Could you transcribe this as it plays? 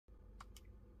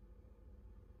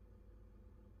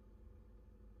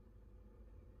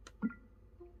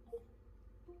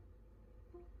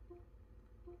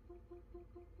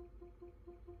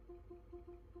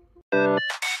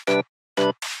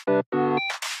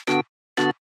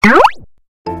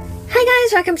Hi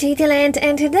guys, welcome to ETland,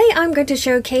 and today I'm going to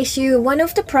showcase you one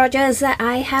of the projects that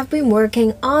I have been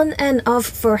working on and off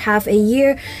for half a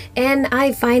year, and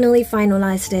I finally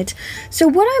finalized it. So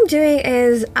what I'm doing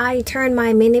is I turn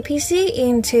my mini PC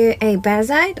into a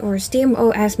Bazzite or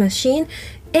steamOS machine,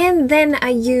 and then I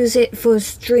use it for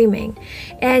streaming.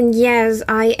 And yes,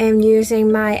 I am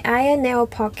using my Ayaneo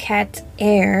Pocket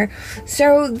Air.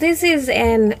 So this is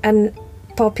an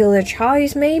popular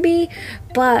choice maybe,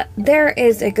 but there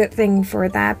is a good thing for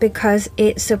that because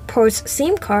it supports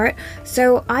SIM card,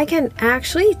 so I can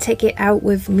actually take it out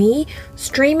with me,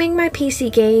 streaming my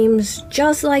PC games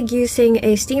just like using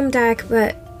a Steam Deck,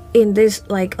 but in this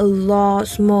like a lot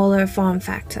smaller form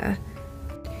factor.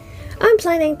 I'm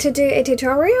planning to do a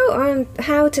tutorial on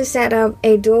how to set up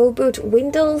a dual boot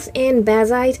Windows and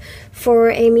Bazzite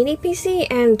for a mini PC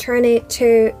and turn it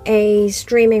to a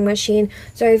streaming machine.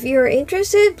 So if you're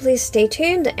interested, please stay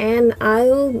tuned and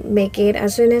I'll make it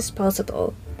as soon as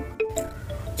possible.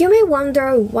 You may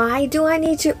wonder, why do I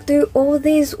need to do all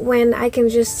this when I can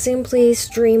just simply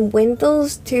stream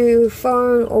Windows to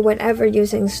phone or whatever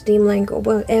using Steam Link or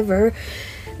whatever?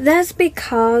 That's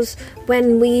because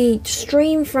when we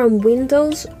stream from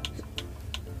Windows,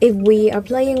 if we are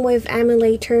playing with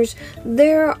emulators,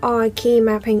 there are key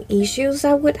mapping issues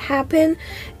that would happen,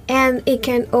 and it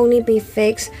can only be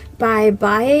fixed by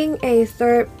buying a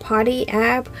third-party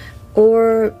app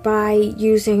or by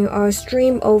using our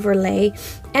stream overlay.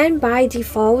 And by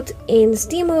default in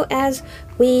steamOS,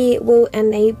 we will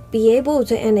be able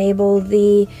to enable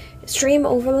the stream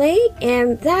overlay,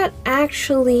 and that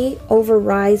actually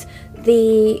overrides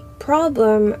the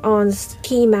problem on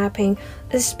key mapping,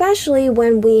 especially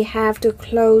when we have to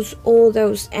close all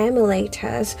those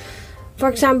emulators. For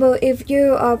example, if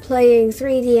you are playing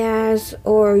 3DS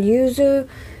or Yuzu,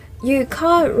 you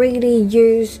can't really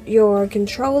use your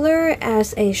controller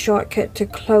as a shortcut to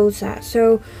close that.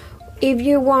 So if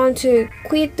you want to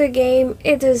quit the game,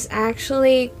 it is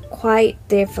actually quite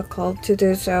difficult to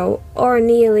do so, or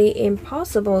nearly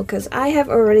impossible, because I have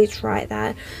already tried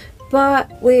that.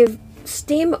 But with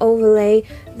Steam overlay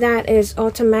that is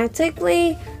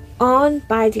automatically on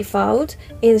by default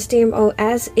in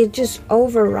steamOS, it just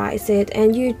overrides it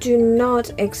and you do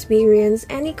not experience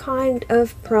any kind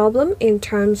of problem in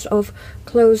terms of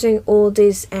closing all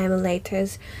these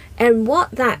emulators. And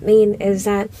what that means is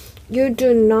that you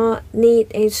do not need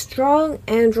a strong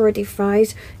Android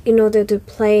device in order to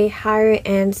play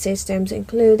higher-end systems,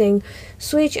 including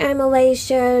Switch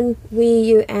emulation, Wii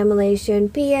U emulation,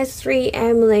 PS3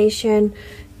 emulation,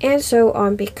 and so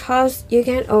on, because you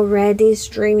can already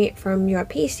stream it from your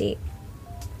PC.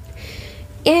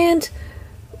 And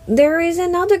there is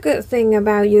another good thing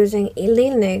about using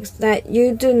Linux, that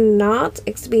you do not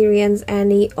experience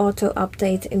any auto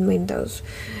update in Windows.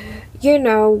 You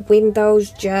know, Windows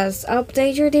just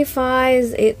updates your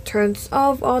device, it turns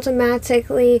off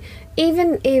automatically.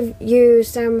 Even if you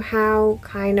somehow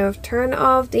kind of turn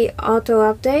off the auto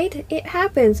update, it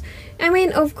happens. I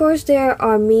mean, of course there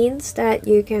are means that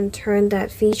you can turn that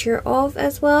feature off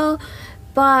as well,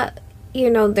 but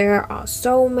you know, there are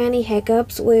so many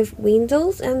hiccups with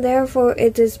Windows, and therefore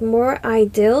it is more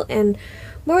ideal and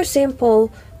more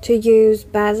simple to use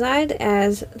Bazzite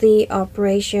as the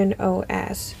operation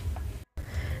OS.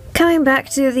 Coming back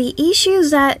to the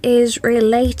issues that is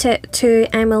related to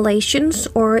emulations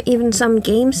or even some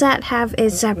games that have a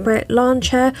separate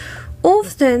launcher,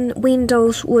 often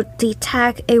Windows would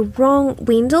detect a wrong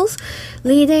Windows,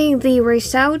 leading the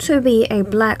result to be a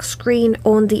black screen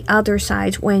on the other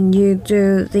side when you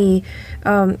do the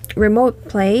remote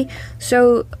play.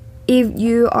 So if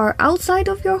you are outside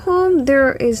of your home,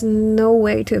 there is no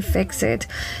way to fix it,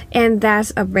 and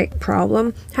that's a big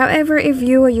problem. However, if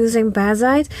you are using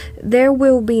Bazzite, there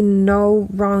will be no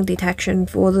wrong detection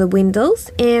for the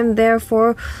Windows, and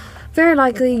therefore very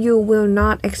likely you will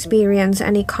not experience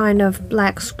any kind of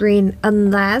black screen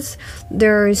unless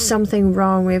there is something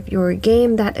wrong with your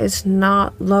game that is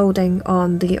not loading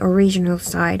on the original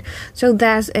side. So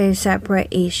that's a separate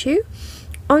issue.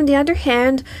 On the other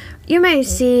hand, you may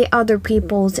see other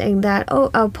people saying that, oh,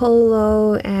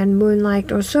 Apollo and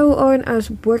Moonlight or so on are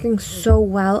working so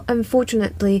well.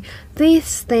 Unfortunately,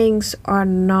 these things are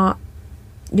not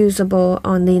usable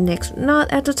on Linux,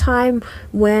 not at the time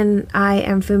when I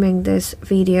am filming this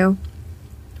video.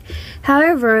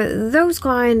 However, those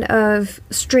kind of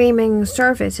streaming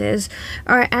services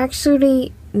are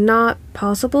actually not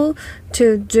possible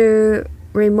to do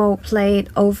remote play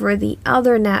over the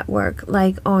other network,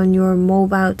 like on your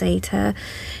mobile data.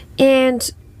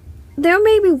 And there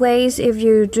may be ways if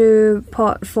you do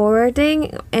port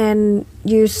forwarding and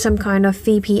use some kind of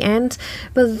VPNs,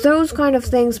 but those kind of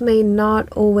things may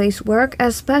not always work,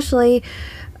 especially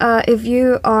if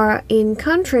you are in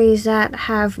countries that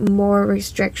have more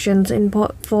restrictions in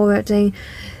port forwarding.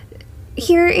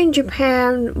 Here in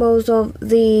Japan, most of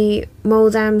the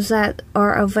modems that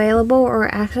are available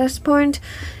or access point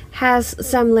has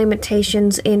some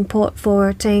limitations in port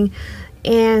forwarding,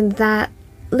 and that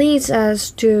leads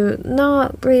us to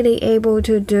not really able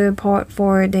to do port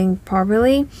forwarding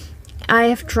properly. I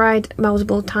have tried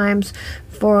multiple times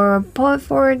for port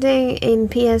forwarding in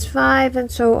PS5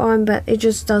 and so on, but it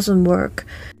just doesn't work.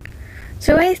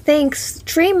 So I think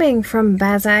streaming from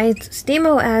Bazzite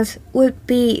steamOS would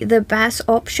be the best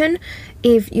option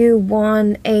if you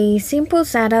want a simple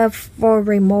setup for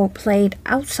remote play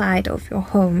outside of your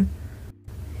home.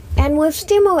 And with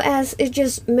steamOS, it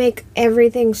just makes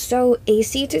everything so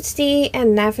easy to see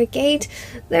and navigate.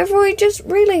 Therefore, it just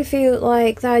really feels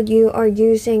like that you are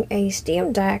using a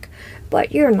Steam Deck,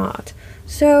 but you're not.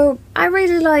 So I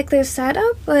really like this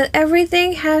setup, but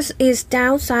everything has its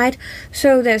downside.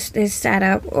 So there's this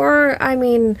setup, or I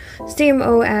mean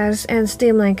steamOS and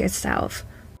Steam Link itself.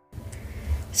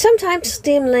 Sometimes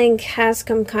Steam Link has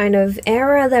some kind of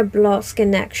error that blocks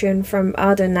connection from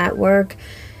other network.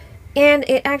 And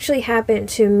it actually happened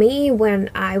to me when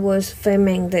I was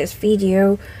filming this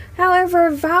video. However,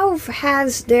 Valve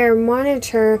has their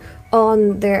monitor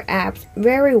on their apps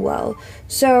very well,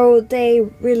 so they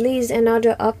released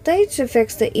another update to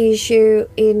fix the issue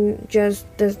in just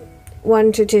the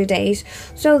 1 to 2 days.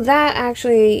 So that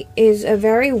actually is a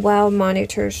very well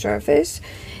monitored service.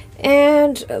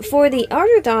 And for the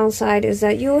other downside is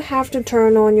that you have to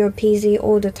turn on your PC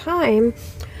all the time.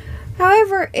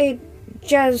 However, it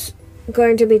just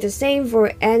going to be the same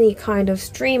for any kind of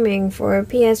streaming, for a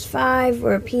PS5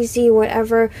 or a PC,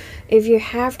 whatever. If you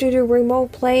have to do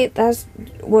remote play, that's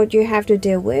what you have to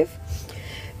deal with.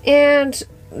 And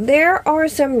there are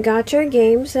some gacha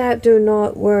games that do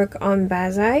not work on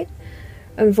Bazzite,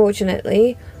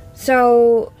 unfortunately.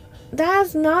 So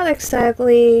that's not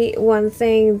exactly one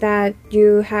thing that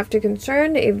you have to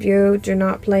concern if you do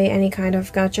not play any kind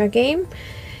of gacha game,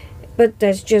 but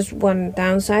that's just one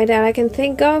downside that I can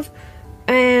think of.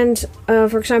 And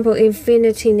for example,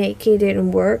 Infinity Nikki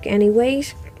didn't work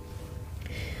anyways.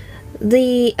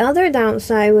 The other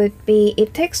downside would be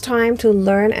it takes time to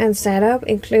learn and set up,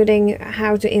 including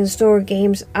how to install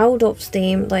games out of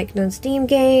Steam, like non-Steam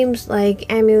games, like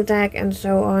EmuDeck and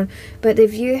so on. But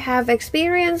if you have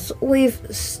experience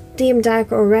with Steam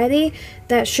Deck already,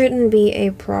 that shouldn't be a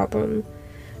problem.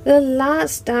 The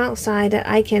last downside that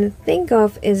I can think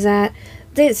of is that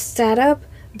this setup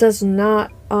does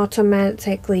not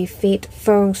automatically fit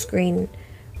phone screen.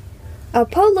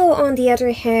 Apollo, on the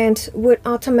other hand, would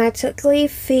automatically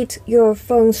fit your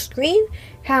phone screen.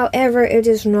 However, it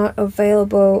is not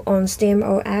available on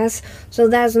steamOS, so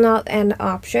that's not an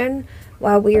option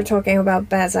while we are talking about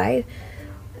Bazzite.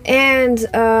 And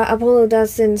Apollo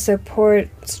doesn't support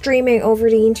streaming over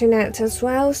the internet as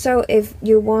well, so if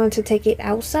you want to take it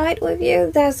outside with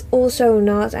you, that's also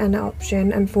not an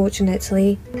option,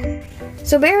 unfortunately.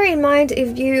 So bear in mind,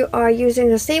 if you are using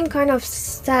the same kind of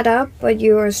setup but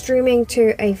you are streaming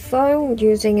to a phone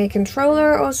using a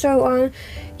controller or so on,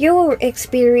 you will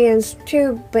experience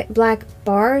two black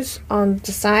bars on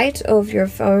the side of your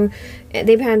phone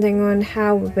depending on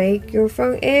how big your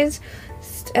phone is.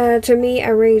 To me, I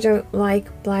really don't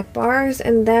like black bars,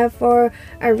 and therefore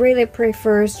I really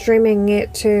prefer streaming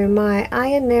it to my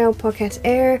Ayaneo Pocket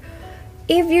Air.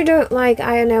 If you don't like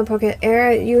Ayanel Pocket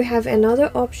Air, you have another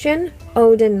option,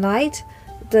 Odin Lite,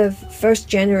 the first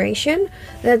generation,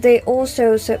 that they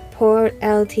also support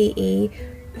LTE,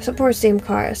 support SIM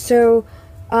cards. So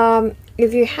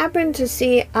if you happen to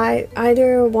see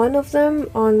either one of them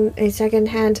on a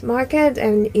second-hand market,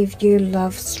 and if you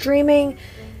love streaming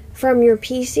from your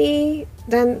PC,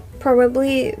 then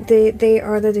probably they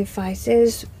are the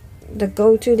devices, the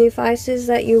go-to devices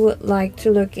that you would like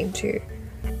to look into.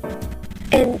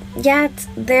 And yet,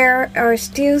 there are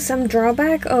still some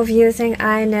drawbacks of using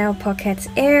Ayanel Pocket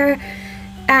Air.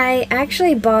 I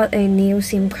actually bought a new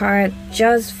SIM card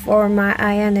just for my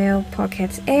Ayanel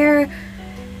Pocket Air.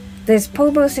 This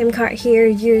Pobo SIM card here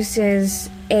uses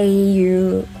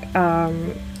AU,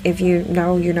 if you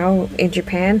know, you know, in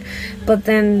Japan. But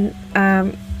then,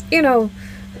 you know,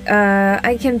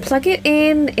 I can plug it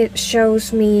in. It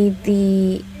shows me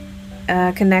the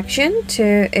connection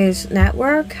to its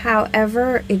network.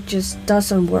 However, it just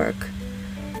doesn't work.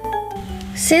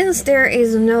 Since there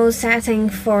is no setting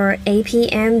for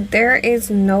APN, there is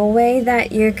no way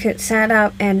that you could set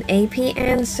up an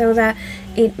APN so that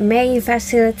it may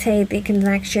facilitate the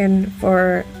connection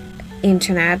for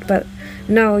internet, but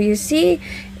no, you see,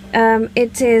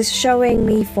 it is showing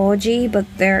me 4G, but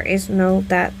there is no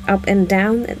that up and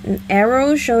down an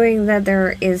arrow showing that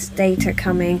there is data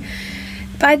coming.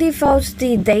 By default,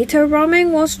 the data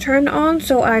roaming was turned on,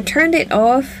 so I turned it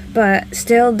off, but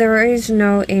still there is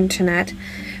no internet.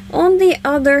 On the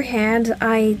other hand,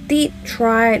 I did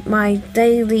try my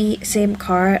daily SIM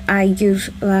card. I use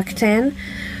Rakuten.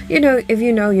 You know, if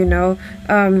you know, you know.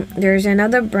 There's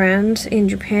another brand in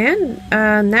Japan.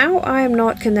 Now I'm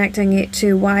not connecting it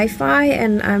to Wi-Fi,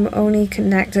 and I'm only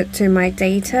connected to my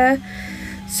data.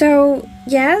 So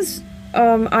yes,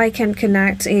 I can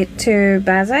connect it to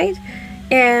Bazzite.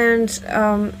 And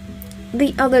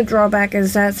the other drawback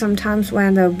is that sometimes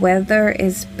when the weather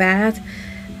is bad,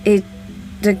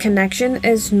 the connection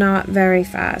is not very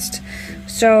fast.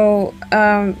 So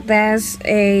that's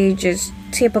a just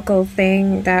typical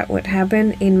thing that would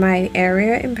happen in my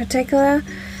area in particular.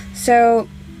 So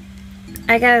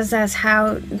I guess that's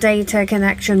how data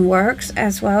connection works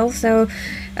as well. So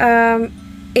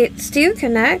it still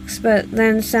connects, but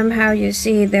then somehow you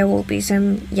see there will be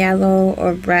some yellow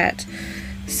or red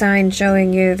sign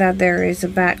showing you that there is a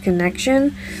bad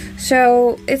connection.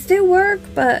 So it still works,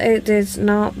 but it is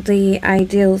not the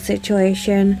ideal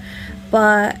situation.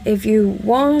 But if you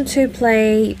want to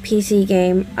play PC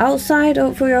game outside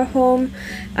of your home,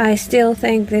 I still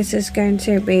think this is going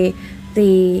to be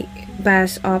the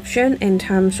best option in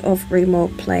terms of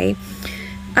remote play.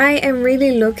 I am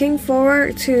really looking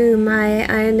forward to my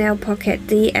Ayaneo Pocket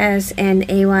DS and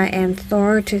AYN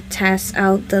Thor to test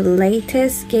out the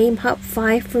latest Game Hub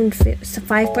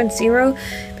 5.0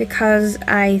 because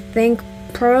I think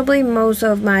probably most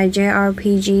of my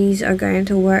JRPGs are going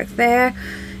to work there,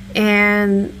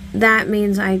 and that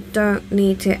means I don't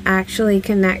need to actually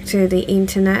connect to the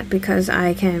internet because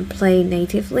I can play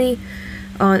natively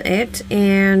on it.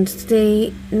 And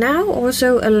they now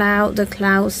also allow the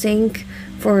cloud sync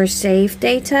for save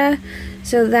data,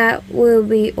 so that will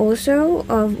be also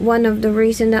one of the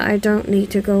reasons that I don't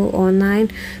need to go online.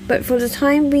 But for the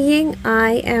time being,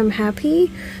 I am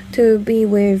happy to be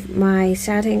with my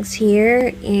settings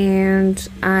here, and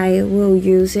I will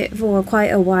use it for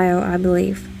quite a while, I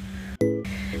believe.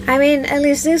 I mean, at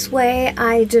least this way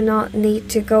I do not need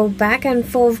to go back and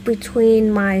forth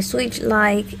between my Switch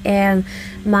Lite and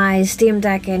my Steam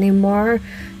Deck anymore.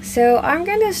 So I'm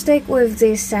gonna stick with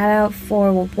this setup for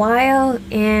a while,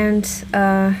 and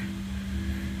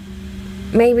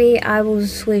maybe I will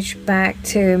switch back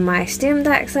to my Steam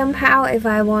Deck somehow if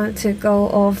I want to go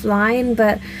offline,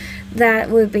 but that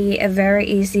would be a very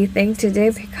easy thing to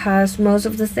do because most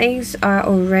of the things are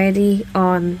already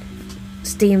on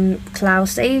Steam Cloud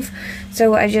Save.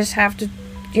 So I just have to,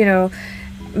 you know,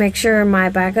 make sure my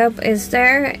backup is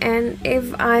there, and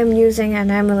if I'm using an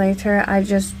emulator, I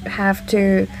just have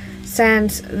to send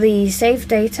the save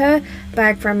data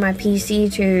back from my PC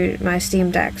to my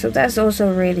Steam Deck. So that's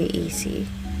also really easy.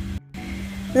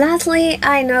 Lastly,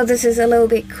 I know this is a little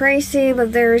bit crazy,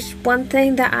 but there's one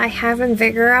thing that I haven't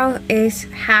figured out is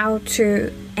how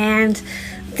to end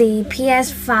the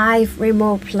PS5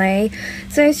 remote play.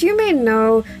 So as you may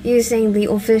know, using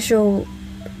the official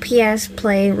PS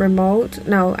Play remote,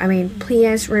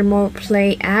 PS Remote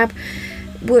Play app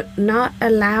would not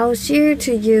allow you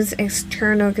to use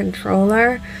external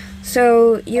controller.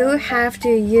 So you have to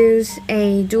use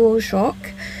a DualShock.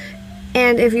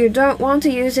 And if you don't want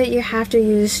to use it, you have to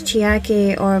use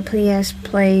Chiaki or PS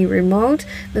Play Remote.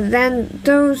 But then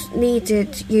those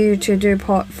needed you to do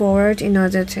port forward in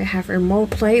order to have remote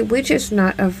play, which is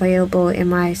not available in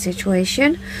my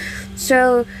situation.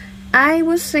 So I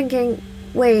was thinking,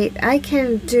 wait, I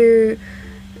can do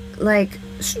like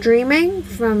streaming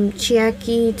from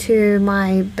Chiaki to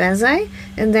my Bazzite,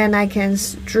 and then I can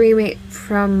stream it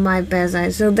from my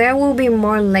Bazzite. So there will be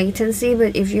more latency,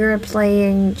 but if you're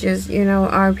playing just, you know,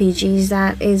 RPGs,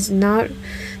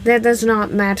 that does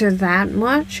not matter that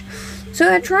much.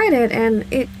 So I tried it and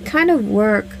it kind of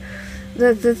worked.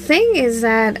 The thing is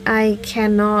that I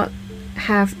cannot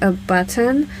have a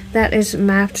button that is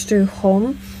mapped to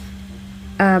home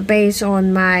based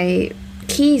on my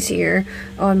keys here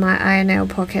on my Ayaneo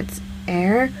Pocket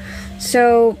Air.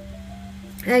 So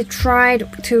I tried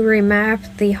to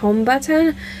remap the home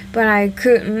button, but I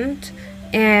couldn't,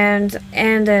 and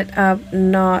ended up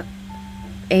not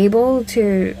able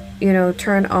to, you know,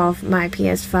 turn off my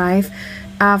PS5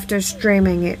 after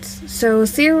streaming it. So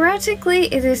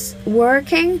theoretically it is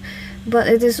working, but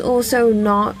it is also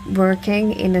not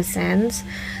working in a sense.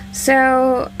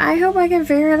 So I hope I can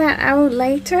figure that out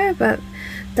later, but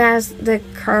that's the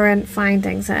current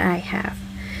findings that I have.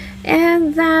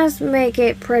 And that's make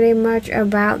it pretty much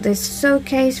about this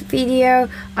showcase video.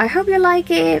 I hope you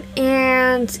like it,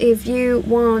 and if you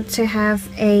want to have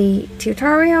a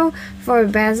tutorial for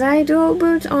Bazzite dual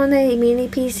boot on a mini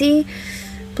PC,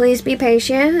 please be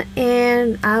patient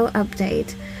and I'll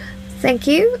update. Thank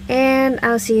you, and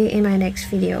I'll see you in my next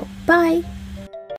video. Bye!